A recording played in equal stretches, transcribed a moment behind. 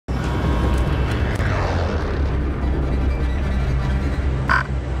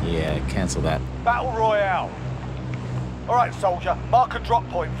cancel that. Battle Royale. Alright, soldier, mark a drop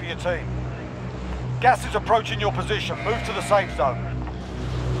point for your team. Gas is approaching your position. Move to the safe zone.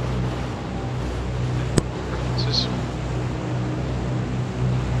 This is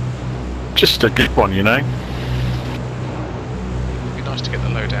just a good one, you know? it'd be nice to get the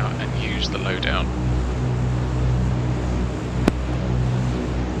loadout and use the loadout.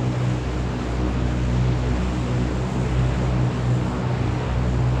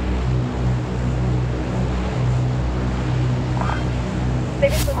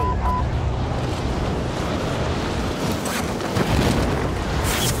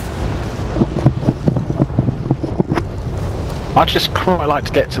 I'd just quite like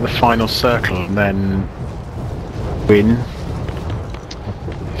to get to the final circle and then win.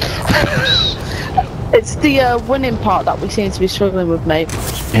 It's the winning part that we seem to be struggling with, mate.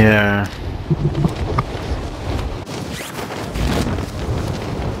 Yeah.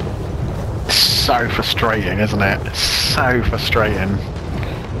 It's so frustrating, isn't it? It's so frustrating.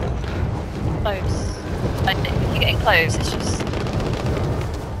 Close. Like, if you're getting close, it's just...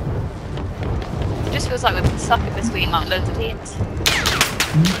 It just feels like we've been stuck in between like loads of teams.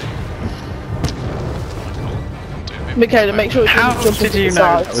 Michaela, make sure you How jump did into you the know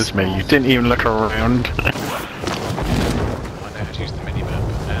sides. that was me? You didn't even look around. I know how to use the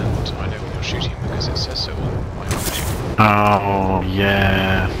minimap, and I know when you're shooting because it says so on my menu. Oh,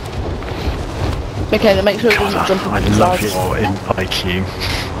 yeah. Michaela, make sure you God, jump I into the love sides. your IQ.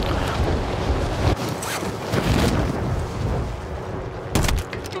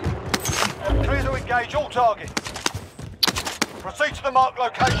 Clear to engage all targets. Proceed to the marked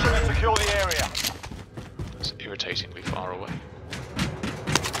location and secure the area. It's irritatingly far away.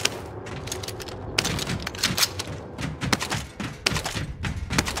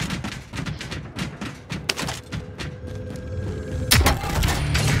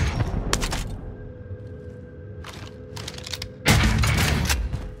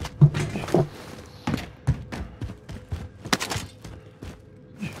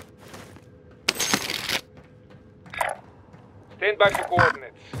 Stand by for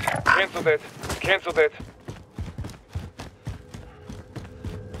coordinates. Cancel that. Cancel that.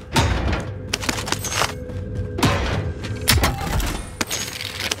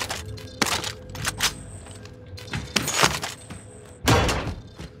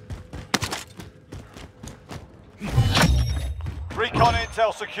 Recon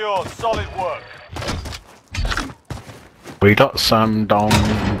intel secured. Solid work. We got some dong.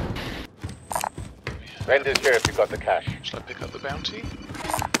 Vendors here if you got the cash. Shall I pick up the bounty?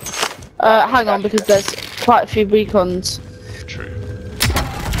 Hang on, because there's quite a few recons True.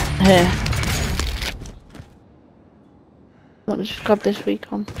 here. Let me just grab this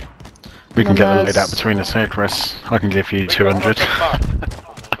recon. We can And get the there's- load out between us here, Chris. I can give you 200.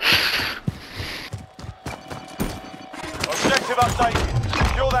 Objective updated.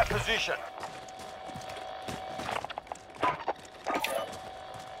 Secure that position.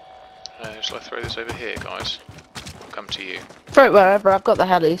 Shall I throw this over here, guys? I'll come to you. Throw it wherever, I've got the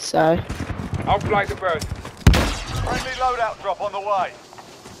heli, so... I'll fly the bird. Friendly loadout drop on the way.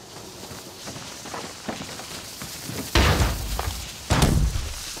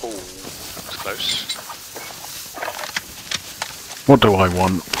 Oh, that was close. What do I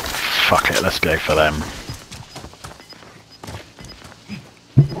want? Fuck it, let's go for them.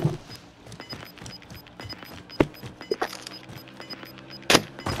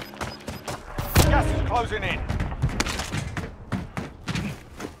 Gas is closing in.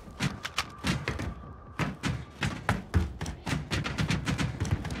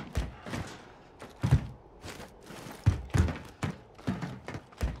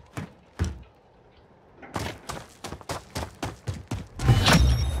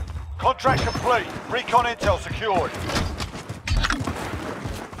 Contract complete. Recon intel secured.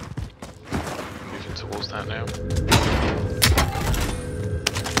 Moving towards that now.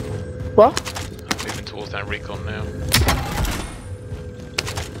 What? Moving towards that recon now.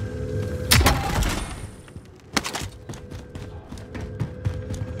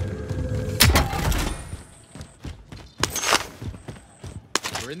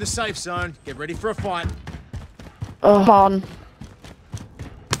 We're in the safe zone. Get ready for a fight. Oh, come on.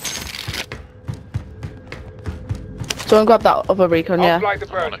 Someone grab that other recon, I'll yeah. fly the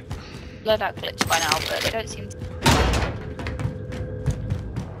I'm on bird. it. Loadout glitch by now, but they don't seem to...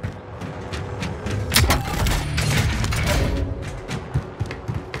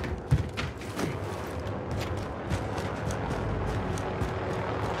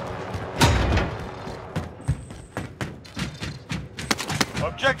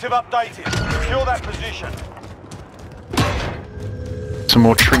 Objective updated. Secure that position. Some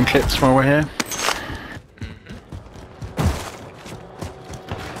more trinkets while we're here.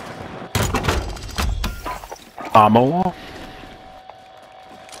 Armor. Got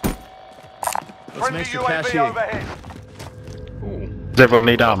some Friendly extra cash UAV here. overhead. Does everyone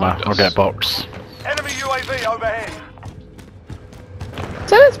need armor? I'll get a box. Enemy UAV overhead.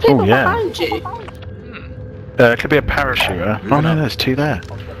 So there's people yeah. behind you. It could be a parachuter. Oh no, there's two there.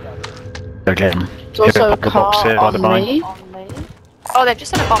 Go get him. There's also a the box car here by on the mine. me. Oh, they've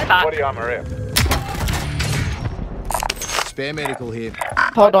just had a bomb back. Body armor here. Spare medical here.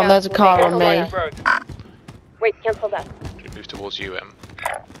 Hold on, there's a car on me. Bird. Wait, cancel that. Can you move towards UM?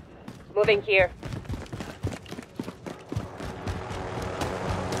 Moving here.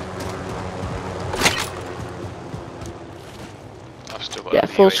 I've still got Yeah, a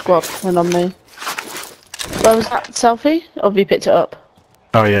full UAV. squad went on me. Where was that selfie? Or have you picked it up?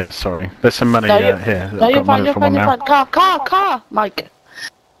 Oh yeah, sorry. There's some money No, here. No, I've you're got fine, money you're for fine, one you're now. fine. Car! Mike.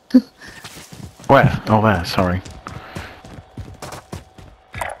 Where? Oh there, sorry.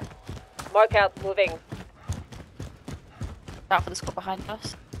 Mark out, moving. Out for the squad behind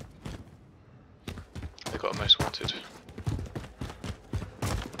us. They've got a most wanted.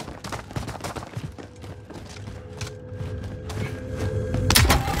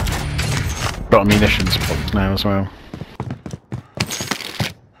 Got a munitions box now as well.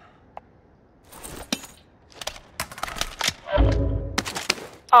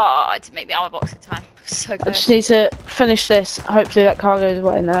 Oh, I didn't make the armor box in time. So I good. just need to finish this. Hopefully that car goes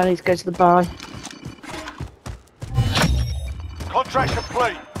away and then I need to go to the bar. Contract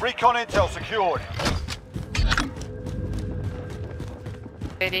complete. Recon intel secured.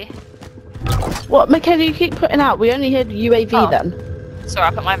 Really? What, Michaela, you keep putting out? We only heard UAV Oh. then. Sorry,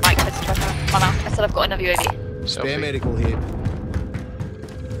 I put my mic close to my mouth. I said I've got another UAV. Spare Selfie. medical here.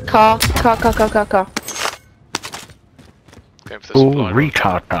 Car. Going for the Ooh, supply run.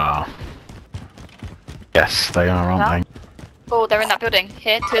 retard car. Yes, they are, aren't they? Oh, they're in that building.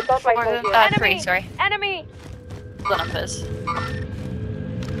 Here, two, Don't four, right there. three, sorry. Enemy! The numbers.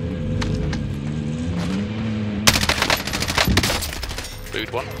 Food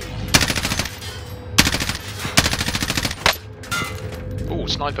one. Ooh,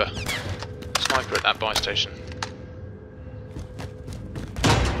 sniper. Sniper at that buy station.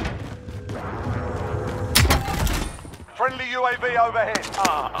 Friendly UAV overhead.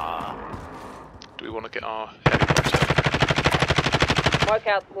 Do we want to get our helicopter? Mark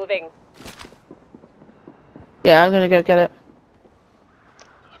out, moving. Yeah, I'm gonna go get it.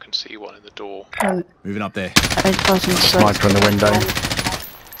 I can see one in the door. Moving up there. I need to find some space. Sniper in the window.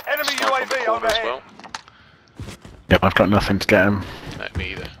 Enemy Sniper on the UAV corner as overhead. well. Yep, I've got nothing to get him. No,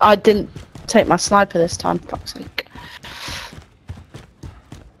 me either. I didn't take my sniper this time, fuck's sake.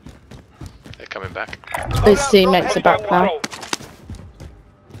 They're coming back. His teammates are back now. Control.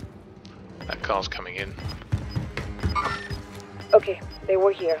 That car's coming in. Okay, they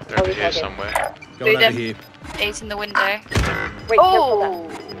were here. They're I'll over here record it. somewhere. Going Food over him. here. Eight in the window. Wait, cancel Oh,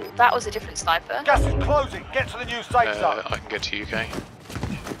 that was a different sniper. Gas is closing. Get to the new safe zone. I can get to UK.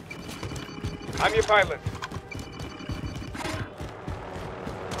 I'm your pilot.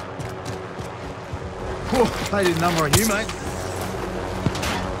 Whew, they did a number on you, mate.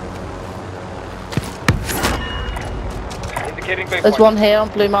 Indicating base There's one here on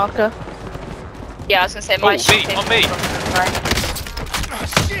blue marker. Yeah, I was gonna say my Oh, shit. me, on me. Right. Oh,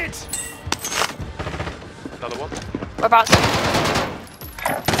 shit! Another one. Whereabouts?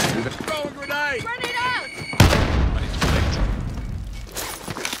 Throw a grenade! I need to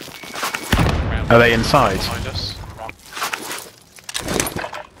protect. Are they inside? Behind us.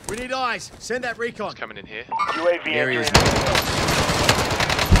 We need eyes. Send that recon. It's coming in here. UAV There he is.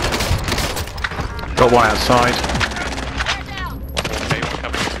 Got one outside. Okay, one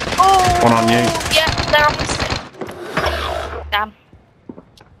coming. One on you. Yeah, they're opposite. Damn.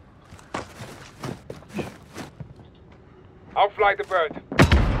 I'll fly the bird.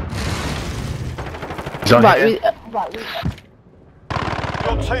 He's on Right, here.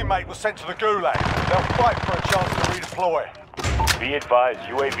 Your teammate was sent to the gulag. They'll fight for a chance to redeploy. Be advised,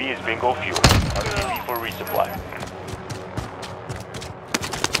 UAV is bingo fuel. RTB for resupply.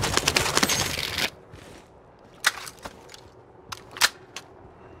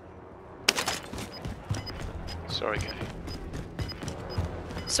 Sorry, Kay.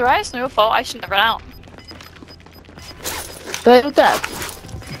 It's alright, it's not your fault. I shouldn't have run out. They're all dead.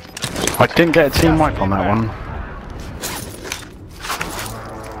 I didn't get a team wipe on that one.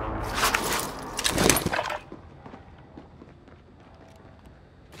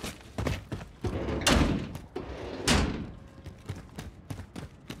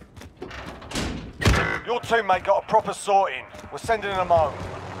 Your Your teammate got a proper sorting. We're sending them home.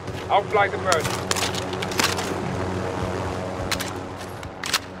 I'll fly the bird.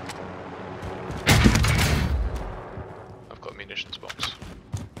 I've got a munitions box.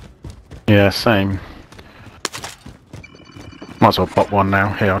 Yeah, same. Might as well pop one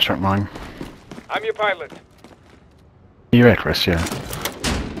now. Here, I'll check mine. I'm your pilot. You here, Chris? Yeah.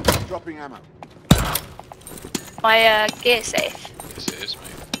 Dropping ammo. My gear safe. Yes, it is,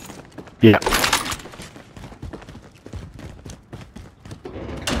 mate. Yeah.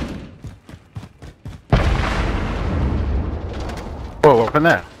 Whoa, what happened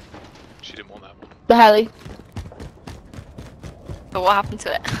there? She didn't want that one. The heli. But what happened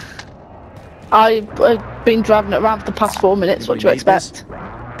to it? I've been driving it around for the past 4 minutes. What do you expect? Oh,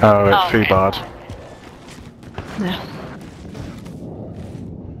 it's Oh, okay. foobarred. Yeah.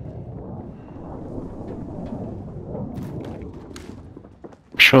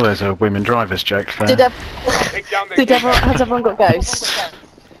 I'm sure there's a women drivers joke there. Take down the Has everyone got ghosts?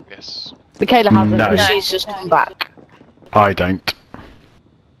 Yes. Michaela hasn't, No. because she's just come back. I don't.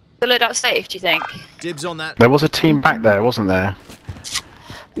 The loadout safe, do you think? Dibs on that. There was a team back there, wasn't there?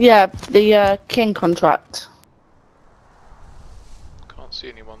 Yeah, the King contract. Can't see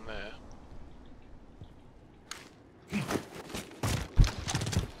anyone there.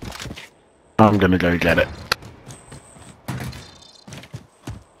 I'm gonna go get it.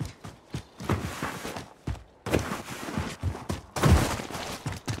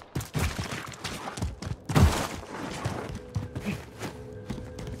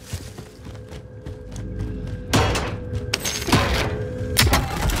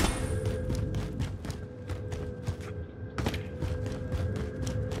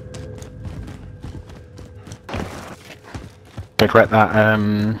 Regret that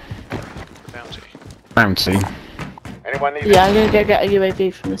Bounty. bounty. Anyone need Yeah, I'm gonna go get a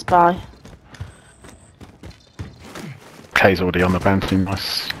UAV from this guy. Kay's already on the bounty,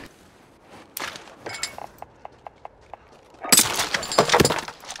 nice.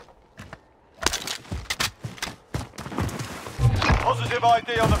 Positive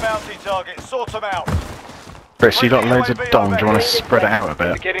ID on the bounty target. Sort them out. Chris, you got loads of dong, do you want to spread it out a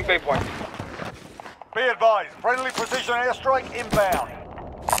bit? indicating waypoint. Be advised, friendly precision airstrike inbound.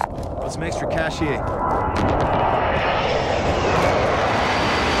 Got some extra cash here.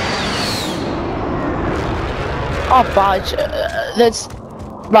 Our badge, there's...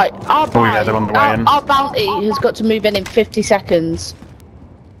 Right, our Oh yeah, they're on the way in. our bounty has got to move in 50 seconds.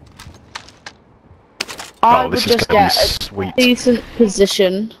 I Oh, would this is just gonna be get a sweet. decent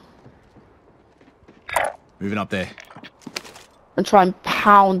position Moving up there. and try and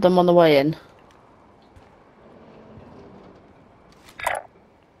pound them on the way in.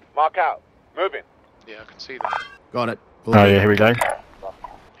 Mark out. Moving. Yeah, I can see them. Got it. Oh yeah, here we go.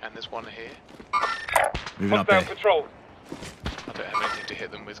 And there's one here. Moving up Hostile there. patrol. I don't have anything to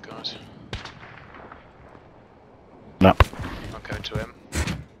hit them with, guys. Nope. I'll go to him.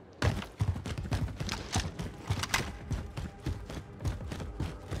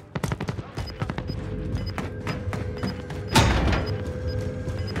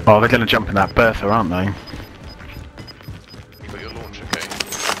 Oh, they're gonna jump in that Bertha, aren't they? You got your launcher, okay?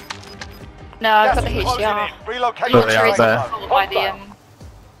 No, I've got Gas the is closing HDR. in. Relocate Oh, they the are safe there. zone. By the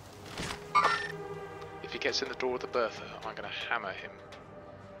If he gets in the door of the Bertha, I'm gonna hammer him.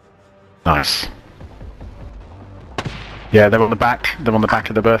 Nice. Yeah, they're on the back. They're on the back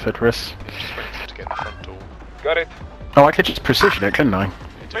of the Bertha, Chris. Just wait for him to get in the front door. Got it. Oh, I could just precision it, couldn't I?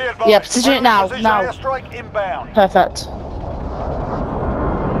 Be advised, Yeah, precision it now, friendly now. precision airstrike inbound. Perfect.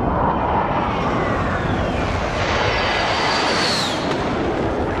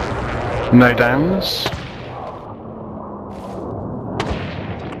 No downs.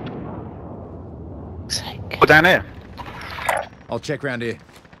 Sake. Oh, down here. I'll check round here.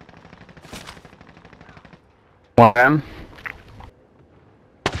 One down.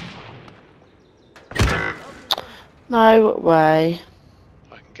 No way.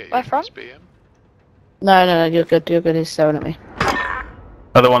 I can get you Where in from? this BM. No, you're good, he's staring at me.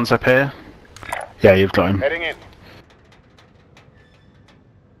 Other ones up here. Yeah, you've got him. Heading in.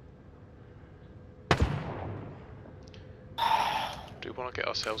 Do we want to get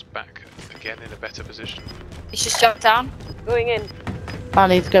ourselves back again in a better position? He's just jumped down. Going in. I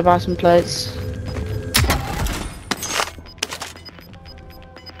need to go buy some plates.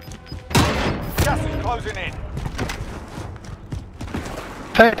 Gas is closing in.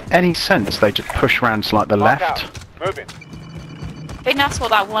 If it had any sense, they just push round to like the Mark left. out. Moving. I think that's what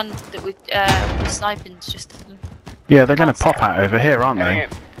that one that we was sniping's just. Yeah, they're gonna pop out over here, aren't Heading they?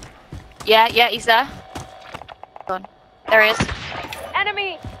 in. Yeah, he's there. Go on. There he is.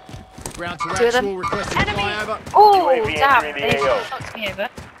 Enemy! Ground to Two of them. actual requesting Enemy! flyover. Oh, UAV damn. entering the They AO. fucked me over.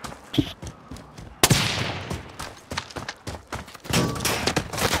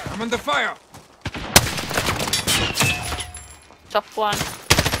 I'm under fire. Top one.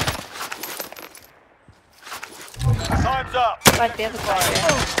 Time's up. Where's the other guy?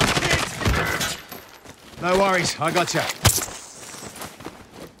 No worries, I got you.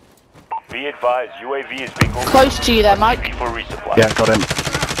 Be advised, UAV is bingo Close to you there, Mike. for resupply. Yeah, got him.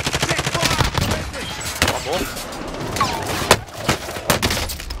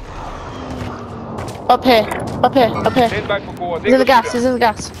 Up here. Up here. Up here. Stand back for coordinates. He's in the gas. He's in the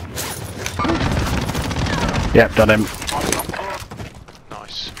gas. Yep, done him.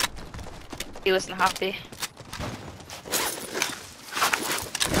 Nice. He wasn't happy.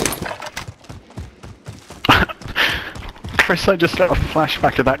 Chris, I just got a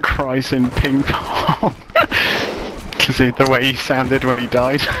flashback of that cries in ping pong. Because the way he sounded when he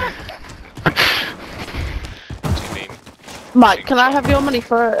died. What do you mean? Mike, can I have your money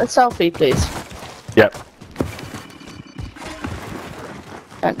for a selfie, please? Yep.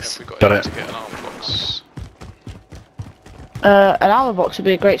 Thanks. Have we got Got enough it. to get an armor box? An armor box would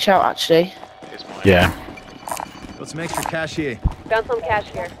be a great shout, actually. Here's mine. Yeah. Got some extra cash here. Found some cash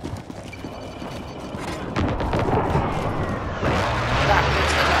here. That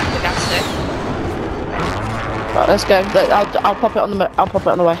was the gas though. Right, let's go. Look, I'll pop it on the. I'll pop it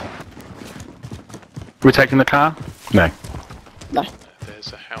on the way. We taking the car? No. No.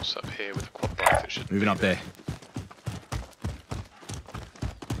 There's a house up here with a quad bike that should Moving up there.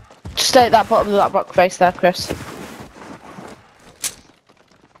 Just stay at that bottom of that rock face there, Chris.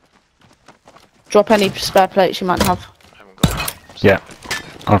 Drop any spare plates you might have. I haven't got them. Yeah.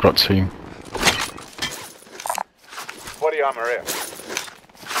 I've got 2. Body armor here.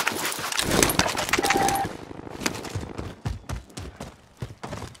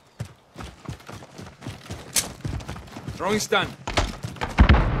 Throwing stun.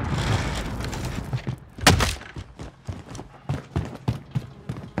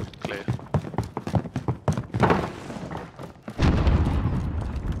 Clear.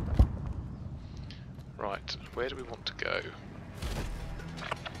 Right, where do we want to go?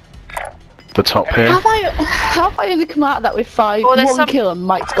 The top here. How have I only come out of that with 5? Oh, there's one some- kill and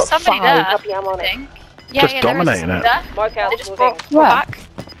Mike's got Somebody 5. there. Copy, I'm on I it. think. Yeah, Just yeah, there is dominating somebody it. there. Mark out, They just moving. brought Where? back.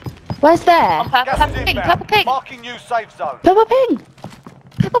 Where's there? On purple, Gas is purple ping, inbound. purple ping, Marking new safe zone. Purple ping.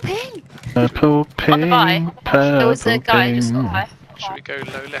 purple ping. Purple On the buy. ping. There was a Purple guy just ping. on by. Should we go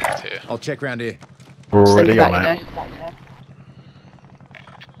low left here? I'll check round here. We're Just already think on about, it. you know.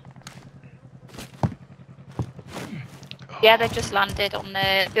 Yeah, they just landed on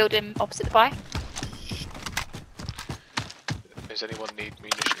the building opposite the buy. Does anyone need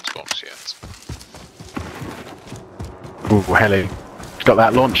munitions box yet? Ooh, heli. She's got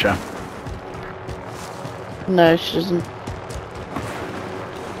that launcher. No, she doesn't.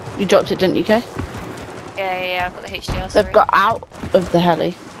 You dropped it, didn't you, Kay? Yeah, I've got the HDR. Sorry. They've got out of the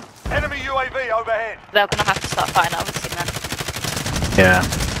heli. Enemy UAV overhead. They're gonna have to start fighting, obviously, then. Yeah.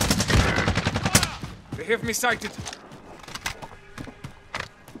 They have me sighted.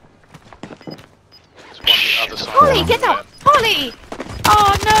 There's one on the other side. Holly, get out! Holly!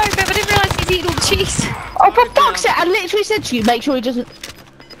 Oh no, but I didn't realise he's eating all the cheese. Oh, for fuck's sake! I literally said to you, make sure he doesn't.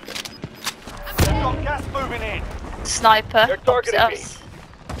 We've got gas moving in. Sniper. They're targeting opposite us.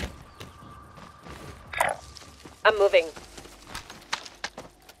 I'm moving.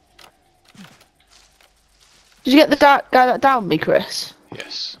 Did you get the guy that downed me, Chris?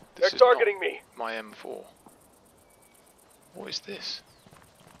 Yes. They're This is targeting not me. my M4. What is this?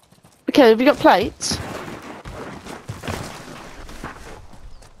 Okay, have you got plates?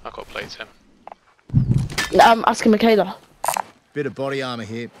 I've got plates in. I'm asking Michaela. Bit of body armor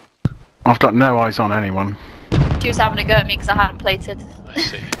here. I've got no eyes on anyone. She was having a go at me because I hadn't plated. I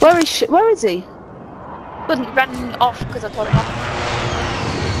see. Where is she? Where is he? Couldn't ran off because I told him off.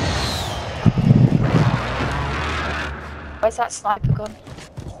 Where's that sniper gone?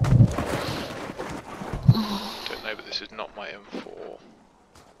 Don't know, but this is not my M4.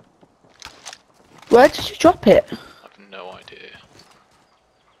 Where did you drop it? I have no idea.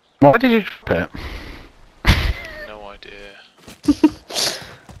 Why did you drop it? No idea.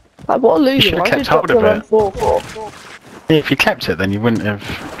 Like, what a You loser. should have Why kept did you drop hold of your it. M4 for? If you kept it, then you wouldn't have.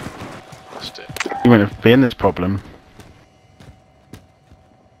 Lost it. You wouldn't have been in this problem.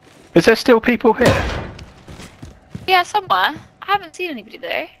 Is there still people here? Yeah, somewhere. I haven't seen anybody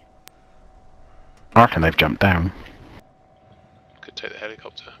there. I reckon they've jumped down. Could take the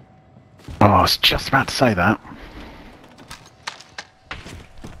helicopter. Oh, I was just about to say that.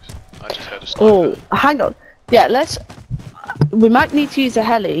 I just heard a sniper. Oh, hang on. Yeah, let's. We might need to use a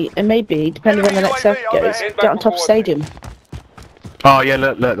heli, and maybe, depending on the next circle goes, get on top of stadium. Oh yeah,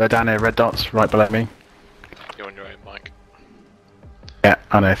 look, they're down here, red dots, right below me. You're on your own, Mike. Yeah,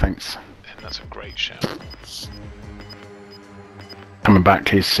 I know, thanks. And that's a great shout. Coming back,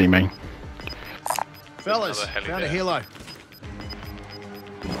 please see me. Fellas, another heli found a there. helo.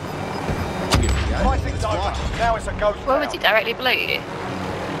 Fighting's over. Now it's a ghost Where town. was he, directly below you?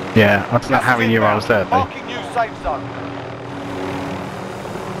 Yeah, I don't know how he knew I was there, though. Marking new safe zone.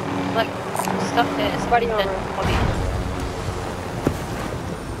 Like, stuff here. Body dead armor. body.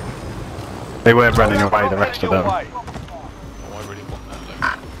 They were running away, the rest of them. Oh, I really want that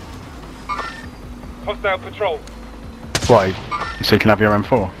though. Hostile patrol. Why? So you can have your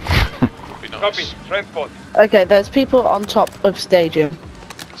M4? Would be Copy. nice. Transport. Okay, there's people on top of stadium.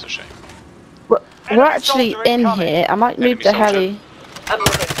 It's a shame. We're actually in here. I might move Enemy the soldier. heli. I'm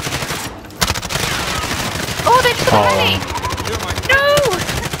moving. Oh, they just got Oh. a heli! No!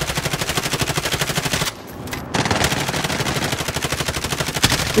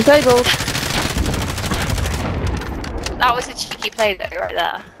 Disabled. That was a cheeky play though, right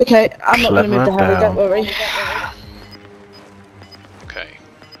there. Okay, I'm not going to move the heli, Clever don't worry. Okay.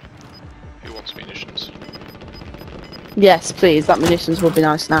 Who wants munitions? Yes, please, that munitions would be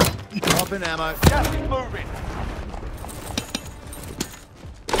nice now. Dropping ammo. Gas is moving.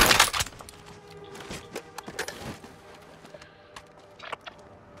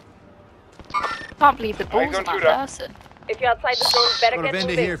 Can't believe the balls don't of that shoot up. person. If you're outside the zone, better Got a get vendor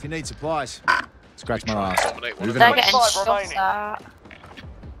moving. here if you need supplies. Scratch my ass. Dominate one of Moving They're on. getting 25 shots remaining. at.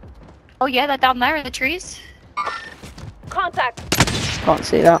 Oh yeah, they're down there in the trees. Contact. Can't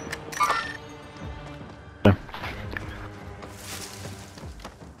see that.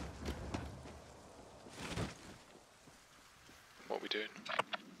 What are we doing?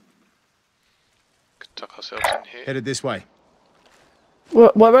 Could tuck ourselves in here. Headed this way.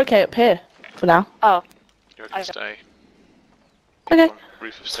 We're okay up here for now. Oh, You reckon I- stay? Okay, On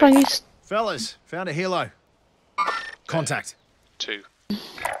roof of it's fine. station. You Fellas, found a helo. Contact. 2.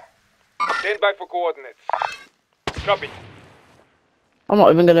 Stand by for coordinates. Copy. I'm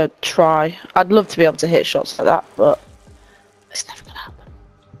not even gonna try. I'd love to be able to hit shots like that, but it's never gonna happen.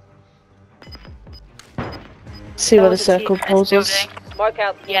 See where the was a team circle in this pulls us. building. Mark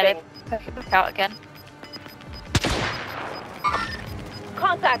out. Yeah, they moving. look out again.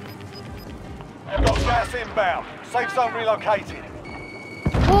 Contact. I've got gas inbound. Safe zone relocated.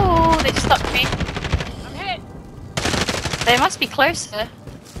 Oh, they just stopped me. I'm hit. They must be closer.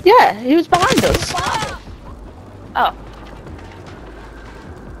 Yeah, he was behind us. Oh,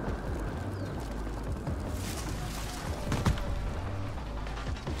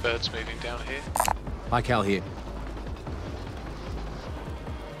 Birds moving down here. Hi, Cal here.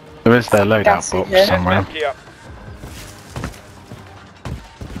 There is their loadout Gassy box here. somewhere. Clear.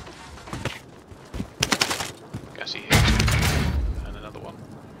 Gassy here. And another one.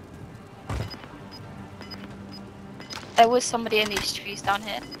 there was somebody in these trees down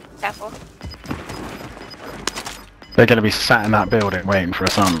here. Careful. They're going to be sat in that building waiting for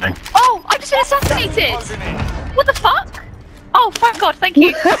us, aren't they? Oh, I just been assassinated! Closing in. What the fuck? Oh, thank God, thank you.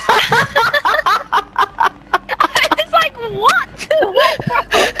 It's like, what?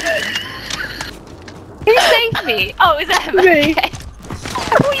 Who saved me? Oh, is that Me. Okay.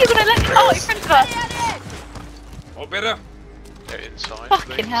 Oh, you're gonna let me? Oh, in front of us. All better? They're inside.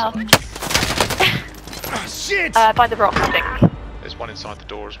 Fucking hell. Shit! By the rock, I think. There's one inside the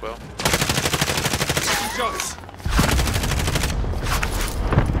door as well. Shots.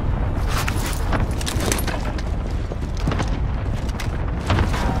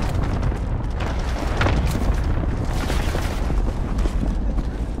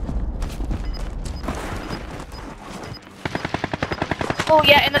 Oh,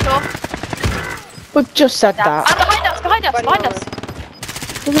 yeah, in the door. We've just said Down. that. Ah, behind us, behind us, behind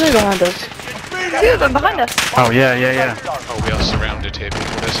us. There's no behind us. Two of them behind us. Oh, yeah, yeah, yeah. Oh, we are surrounded here,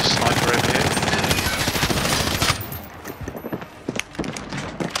 people. There's a sniper over here.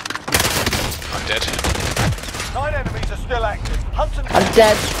 I'm dead. 9 enemies are still active. Hunt and I'm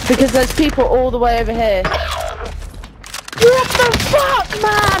dead because there's people all the way over here. What the fuck,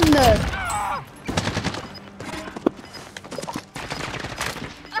 man?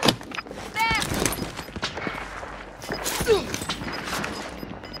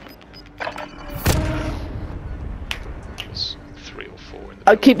 There's 3 or 4 in the Oh,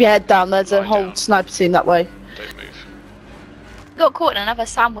 building. keep your head down. There's a Lie whole down. sniper team that way. Don't move. Got caught in another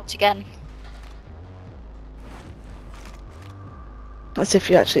sandwich again. As if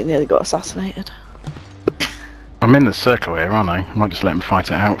you actually nearly got assassinated. I'm in the circle here, aren't I? I might just let them fight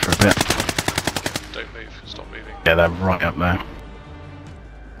it out for a bit. Don't move. Stop moving. Yeah, they're right up there.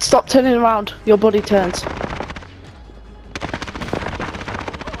 Stop turning around. Your body turns.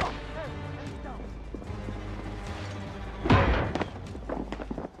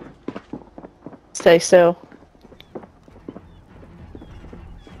 Stay still.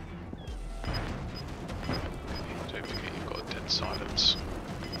 Don't forget you've got a dead silence.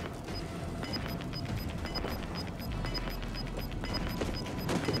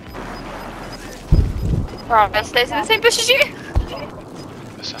 Right, stays in the same bush as you.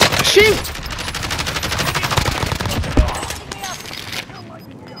 Shoot!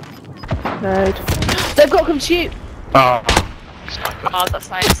 No. They've got to come shoot. Oh, Oh, that's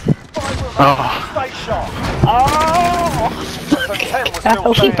nice. oh. Stay sharp. Oh! The 10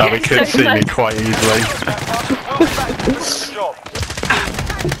 was still Oh, there. he could see me quite easily. Good job.